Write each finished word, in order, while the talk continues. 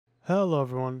Hello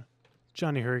everyone,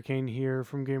 Johnny Hurricane here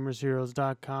from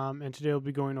GamersHeroes.com, and today we'll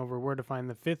be going over where to find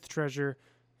the 5th treasure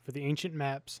for the ancient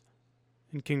maps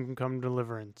in Kingdom Come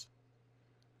Deliverance.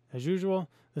 As usual,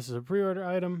 this is a pre-order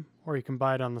item, or you can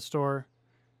buy it on the store,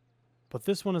 but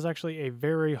this one is actually a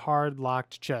very hard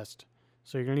locked chest,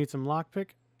 so you're going to need some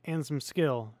lockpick and some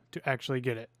skill to actually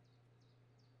get it.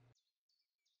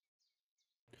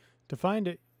 To find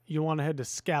it, you'll want to head to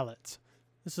Skalitz.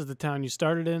 This is the town you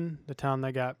started in, the town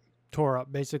that got tore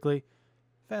up basically.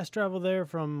 Fast travel there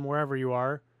from wherever you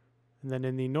are, and then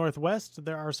in the northwest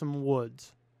there are some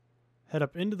woods. Head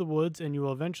up into the woods and you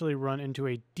will eventually run into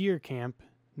a deer camp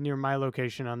near my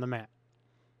location on the map.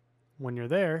 When you're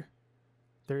there,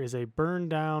 there is a burned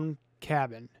down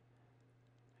cabin.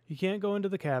 You can't go into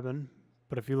the cabin,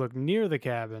 but if you look near the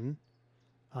cabin,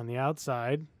 on the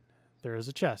outside, there is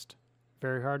a chest.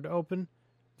 Very hard to open.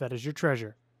 That is your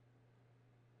treasure.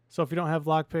 So if you don't have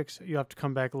lockpicks, you have to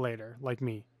come back later, like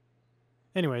me.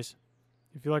 Anyways,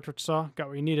 if you liked what you saw, got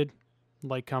what you needed,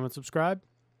 like, comment, subscribe.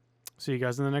 See you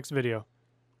guys in the next video.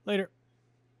 Later.